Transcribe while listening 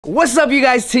What's up, you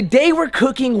guys? Today we're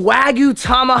cooking Wagyu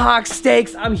tomahawk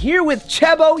steaks. I'm here with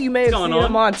Chebo. You may have seen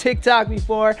him on TikTok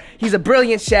before. He's a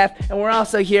brilliant chef. And we're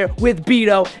also here with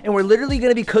Beto. And we're literally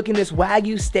gonna be cooking this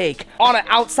Wagyu steak on an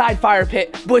outside fire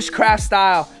pit, Buschcraft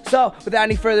style. So without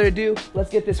any further ado,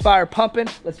 let's get this fire pumping.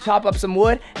 Let's chop up some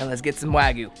wood and let's get some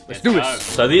Wagyu. Let's do this.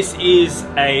 So this is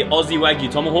a Aussie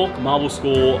Wagyu tomahawk, marble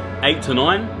score 8 to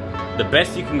 9. The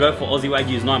best you can go for Aussie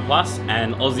Wagyu is 9+,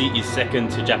 and Aussie is second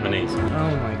to Japanese. Oh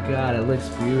my God, it looks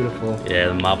beautiful. Yeah,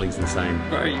 the marbling's insane.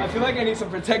 Bro, I feel like I need some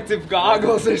protective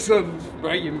goggles or something.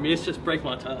 bro, you missed, just break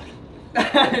my tongue. You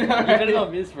better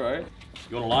not miss, bro.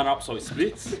 You want to line up so it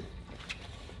splits?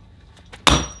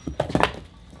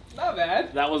 Not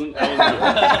bad. That wasn't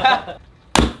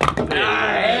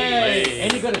Nice.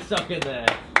 And you got it stuck in there.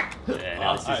 Yeah,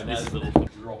 now this is a little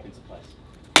drop into place.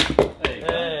 There you go.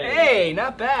 Hey,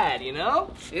 not bad, you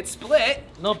know? It split.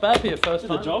 Not bad for your first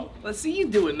Did the job? Let's see you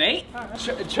do it, mate.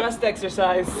 Trust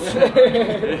exercise.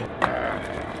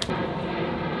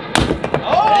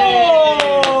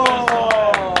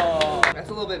 Oh! That's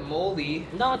a little bit moldy.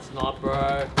 No, it's not,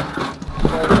 bro.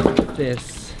 Look at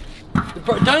this.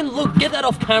 Bro, don't look. Get that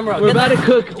off camera. We're about to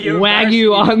cook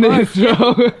Wagyu on this,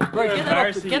 bro. Bro, get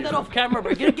that off camera,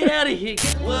 bro. Get out of here.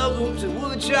 Welcome to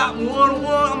Wood Chopping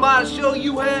 101. I'm about to show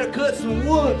you how to cut some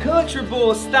wood country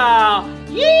boy style.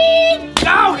 Yee!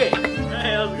 Dog it!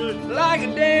 Hey, that was good. Like a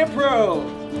damn pro.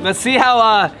 Let's see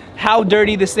how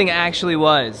dirty this thing actually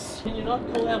was. Can you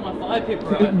not pull out my fire pit,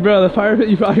 bro? Bro, the fire pit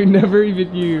you probably never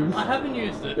even used. I haven't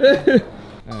used it.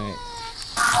 Alright.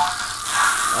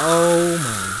 Oh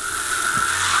my.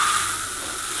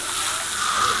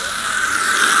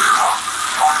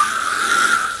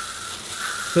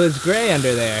 So it's gray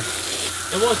under there.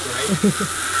 It was great. You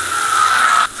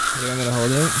want me to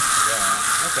hold it?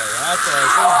 Yeah, okay, that's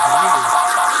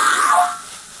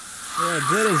Yeah,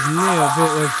 good as new, but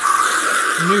it was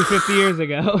new 50 years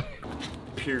ago.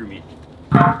 Pyramid.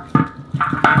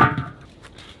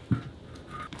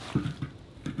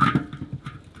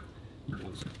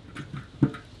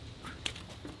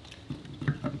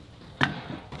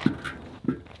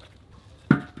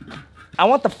 I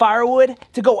want the firewood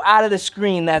to go out of the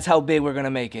screen. That's how big we're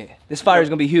gonna make it. This fire is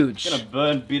gonna be huge. Gonna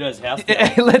burn Bito's house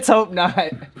down. Let's hope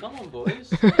not. Come on,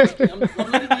 boys. I'm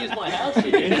ready to use my house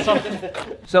here.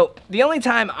 So the only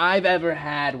time I've ever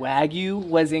had Wagyu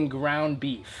was in ground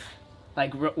beef.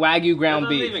 Like Wagyu ground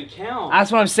beef. That doesn't even count.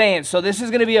 That's what I'm saying. So this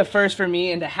is gonna be a first for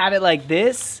me, and to have it like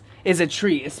this is a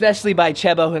treat, especially by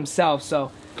Chebo himself.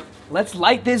 So let's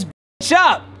light this bitch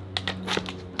up.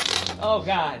 Oh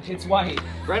God, it's white.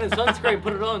 Brennen sunscreen,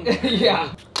 put it on.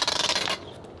 Yeah.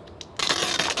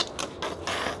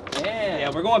 Yeah,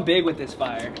 we're going big with this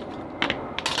fire.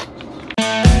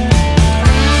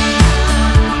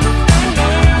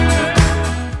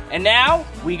 And now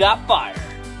we got fire.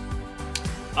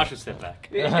 I should step back.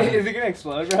 Is it gonna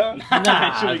explode, bro?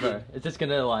 Nah, bro. It's just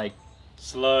gonna like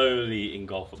Slowly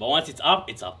engulf it. But once it's up,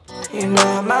 it's up. You know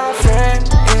I'm my friend,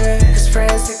 yeah. Cause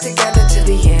friends stick together to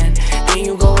the end. Then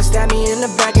you go and stab me in the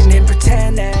back and then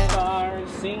pretend that Fire,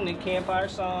 sing the campfire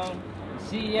song.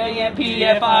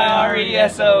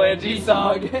 CAMPFIRESONG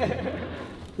song.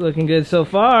 Looking good so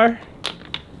far.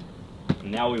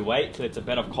 Now we wait till it's a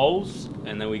bed of coals,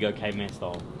 and then we go caveman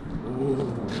style.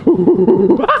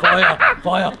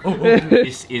 fire.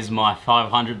 This is my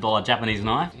 $500 Japanese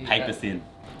knife, paper thin.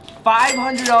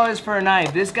 $500 for a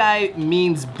knife. This guy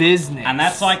means business. And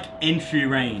that's like entry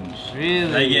range.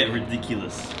 Really? They get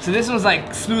ridiculous. So this one's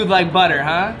like smooth like butter,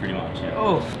 huh? Pretty much, yeah.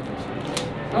 Oh.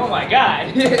 Oh my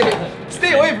God.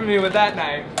 Stay away from me with that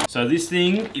knife. So this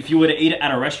thing, if you were to eat it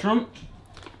at a restaurant,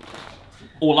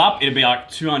 all up, it'd be like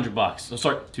 $200. Oh,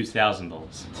 sorry,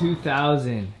 $2,000.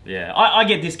 2,000. Yeah, I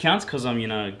get discounts because I'm,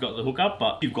 got the hookup,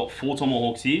 but you've got 4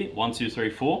 tomahawks here, 1, 2, 3,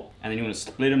 4, and then you want to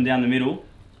split them down the middle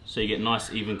so you get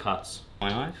nice even cuts. My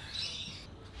knife.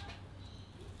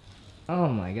 Oh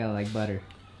my God, like butter.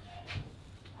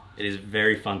 It is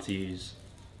very fun to use.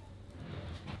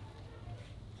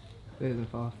 It doesn't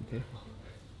fall off the table.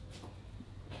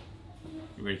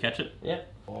 You ready to catch it?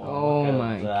 Yep. Oh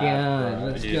my God,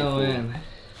 let's go in.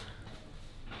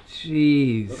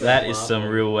 Jeez. That is some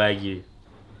real Wagyu.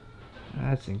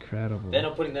 That's incredible. They're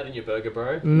not putting that in your burger,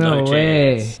 bro. No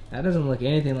way. chance. That doesn't look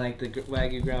anything like the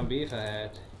Wagyu ground beef I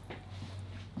had.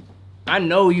 I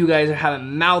know you guys are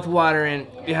having mouth watering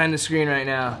behind the screen right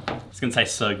now. It's gonna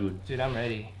taste so good. Dude, I'm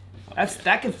ready.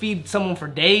 That could feed someone for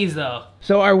days though.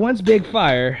 So our once big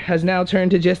fire has now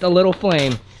turned to just a little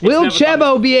flame. Will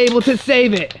Chebo be able to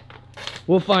save it?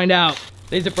 We'll find out.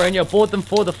 These are brand new. I bought them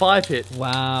for the fire pit.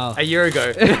 Wow. A year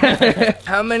ago.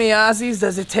 How many Aussies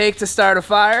does it take to start a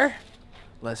fire?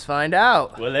 Let's find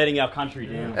out. We're letting our country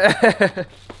down.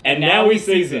 And now we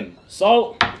season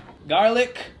salt,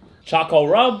 Garlic charcoal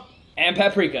rub, and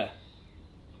paprika.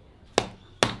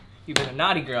 You've been a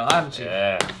naughty girl, haven't you?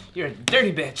 Yeah. You're a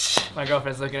dirty bitch. My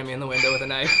girlfriend's looking at me in the window with a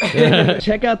knife.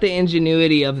 Check out the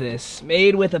ingenuity of this.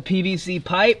 Made with a PVC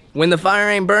pipe. When the fire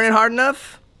ain't burning hard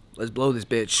enough, let's blow this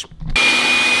bitch.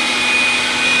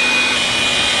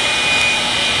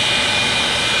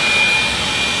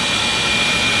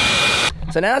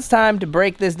 So now it's time to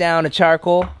break this down to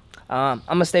charcoal. I'm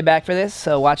gonna stay back for this,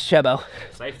 so watch Chebo.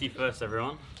 Safety first,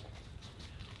 everyone.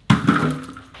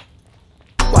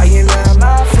 Why you not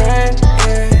my friend?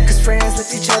 Yeah. Cause friends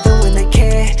lift each other when they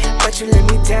can. But you let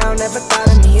me down, never thought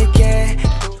of me again.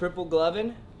 Triple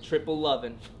glovin', triple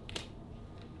lovin'.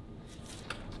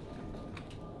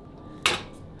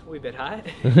 We bit hot.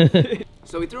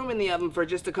 So we threw them in the oven for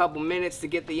just a couple minutes to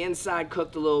get the inside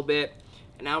cooked a little bit.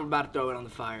 And now we're about to throw it on the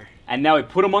fire. And now we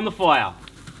put them on the fire.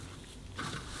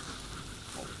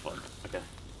 Oh, fuck. Okay.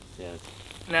 Yeah.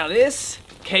 Now this,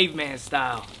 caveman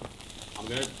style. I'm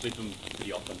gonna flip them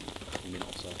pretty often. A minute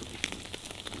or so.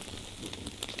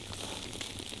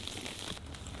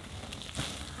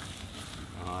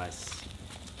 Nice.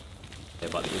 Yeah,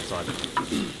 but the inside.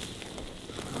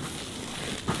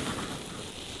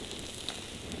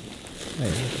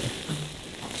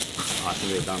 Alright, so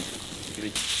we're done.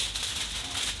 Good.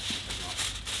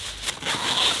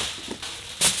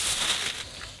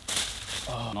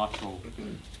 Oh, natural.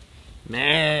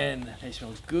 Man, that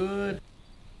smells good.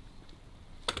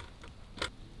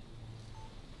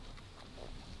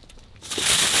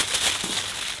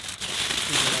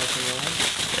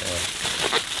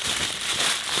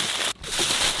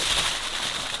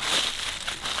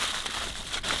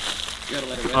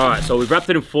 Alright, so we've wrapped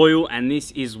it in foil, and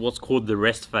this is what's called the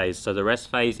rest phase. So the rest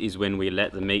phase is when we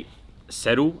let the meat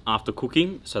settle after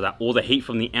cooking so that all the heat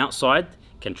from the outside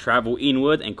can travel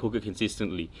inward and cook it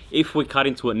consistently. If we cut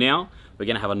into it now, we're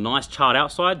gonna have a nice charred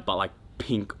outside, but like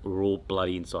pink raw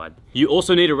bloody inside. You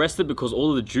also need to rest it because all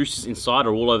of the juices inside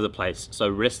are all over the place. So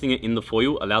resting it in the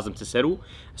foil allows them to settle.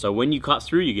 So when you cut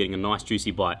through, you're getting a nice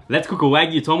juicy bite. Let's cook a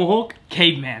Wagyu tomahawk.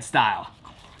 Caveman style.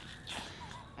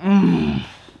 Mmm.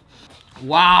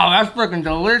 Wow, that's freaking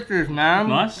delicious, man.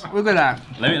 Nice. Look at that.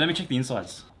 Let me check the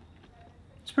insides.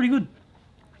 It's pretty good.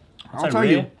 I'll tell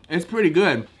you, it's pretty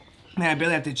good. Man, I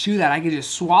barely have to chew that. I can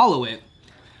just swallow it.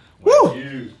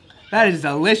 Woo! That is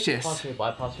delicious. Pass me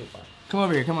by. Come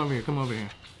over here, come over here, come over here.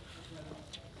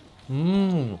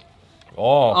 Mmm.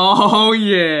 Oh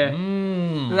yeah.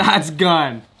 Mmm. That's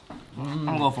gone. I'm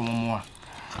gonna go for one more.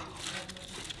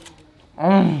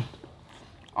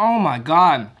 Oh my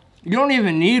God. You don't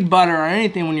even need butter or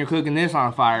anything when you're cooking this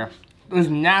on fire. Those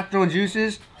natural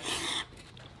juices.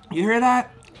 You hear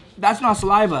that? That's not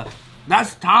saliva.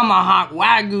 That's tomahawk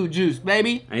Wagyu juice,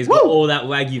 baby. And he's got all that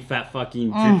Wagyu fat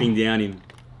fucking dripping down him.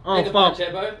 Oh fuck.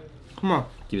 Come on.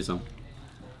 Give it some.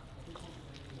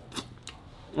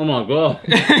 Oh my God.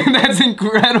 That's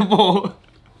incredible.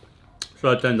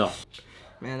 So tender.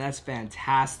 Man, that's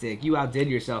fantastic. You outdid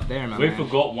yourself there, my We man.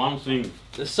 forgot one thing.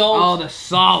 The salt. Oh, the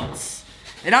salts.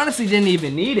 It honestly didn't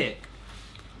even need it.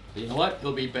 You know what?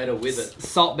 It'll be better with it.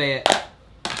 Salt bay it.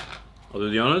 I'll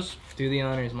do the honors. Do the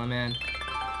honors, my man.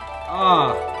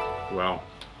 Oh. Wow.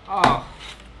 Oh.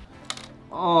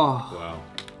 Oh. Wow.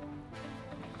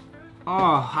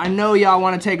 Oh. I know y'all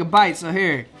want to take a bite, so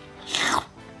here.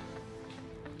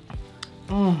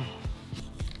 Mmm.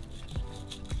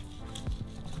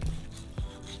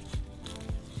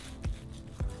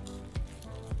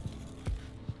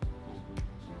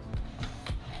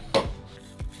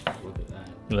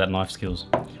 Look at that knife skills.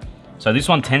 So this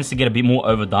one tends to get a bit more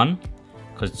overdone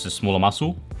because it's a smaller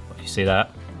muscle. But if you see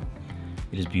that,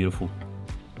 it is beautiful.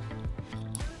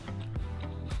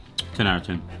 10 out of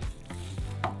 10.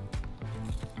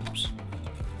 Oops.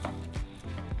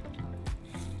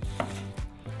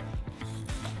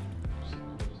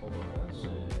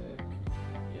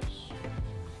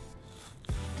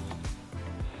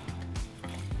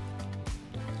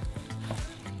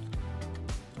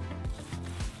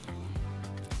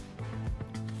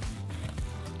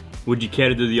 Would you care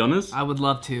to do the honors? I would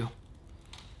love to.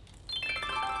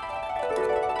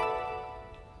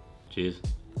 Cheers.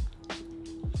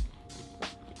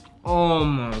 Oh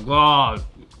my God.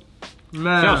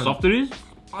 Man. See how soft it is?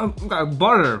 I've got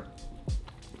butter.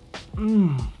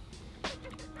 Mmm.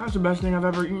 That's the best thing I've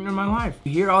ever eaten in my life.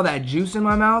 You hear all that juice in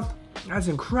my mouth? That's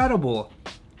incredible.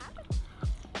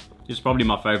 This is probably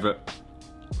my favorite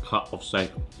cut of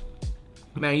steak.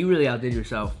 Man, you really outdid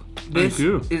yourself. Thank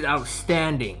you. This is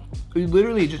outstanding. It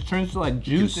literally just turns to like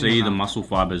juice. You can see the muscle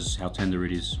fibers, how tender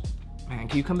it is. Man,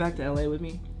 can you come back to LA with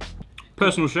me?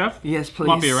 Personal chef? Yes, please.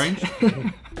 Might be arranged.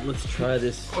 Let's try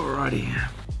this. Alrighty.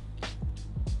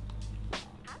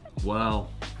 Wow.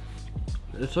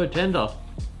 It's so tender.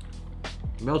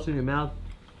 Melts in your mouth.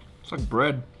 It's like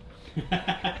bread.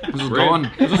 This is gone.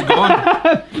 This is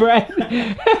gone. Bread.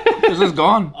 This is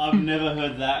gone. I've never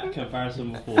heard that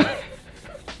comparison before.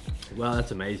 Wow,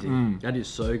 that's amazing. That is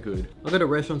so good. I go to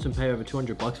restaurants and pay over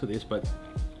 200 bucks for this, but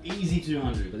Easy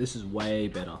 200. this is way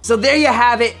better. So there you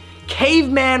have it.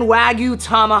 Caveman Wagyu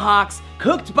tomahawks,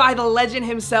 cooked by the legend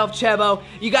himself, Chebo.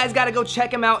 You guys gotta go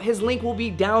check him out. His link will be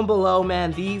down below,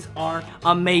 man. These are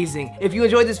amazing. If you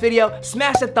enjoyed this video,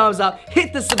 smash the thumbs up,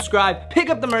 hit the subscribe, pick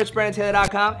up the merch,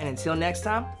 BrennenTaylor.com, and until next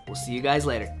time, we'll see you guys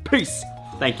later. Peace.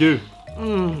 Thank you.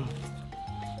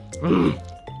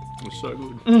 It's so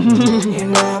good. You're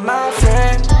not my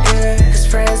friend, yeah. Cause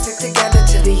friends stick together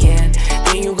to the end.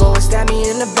 Then you go and stab me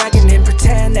in the back and then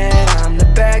pretend that I'm the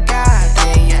bad guy.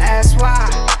 Then you ask why.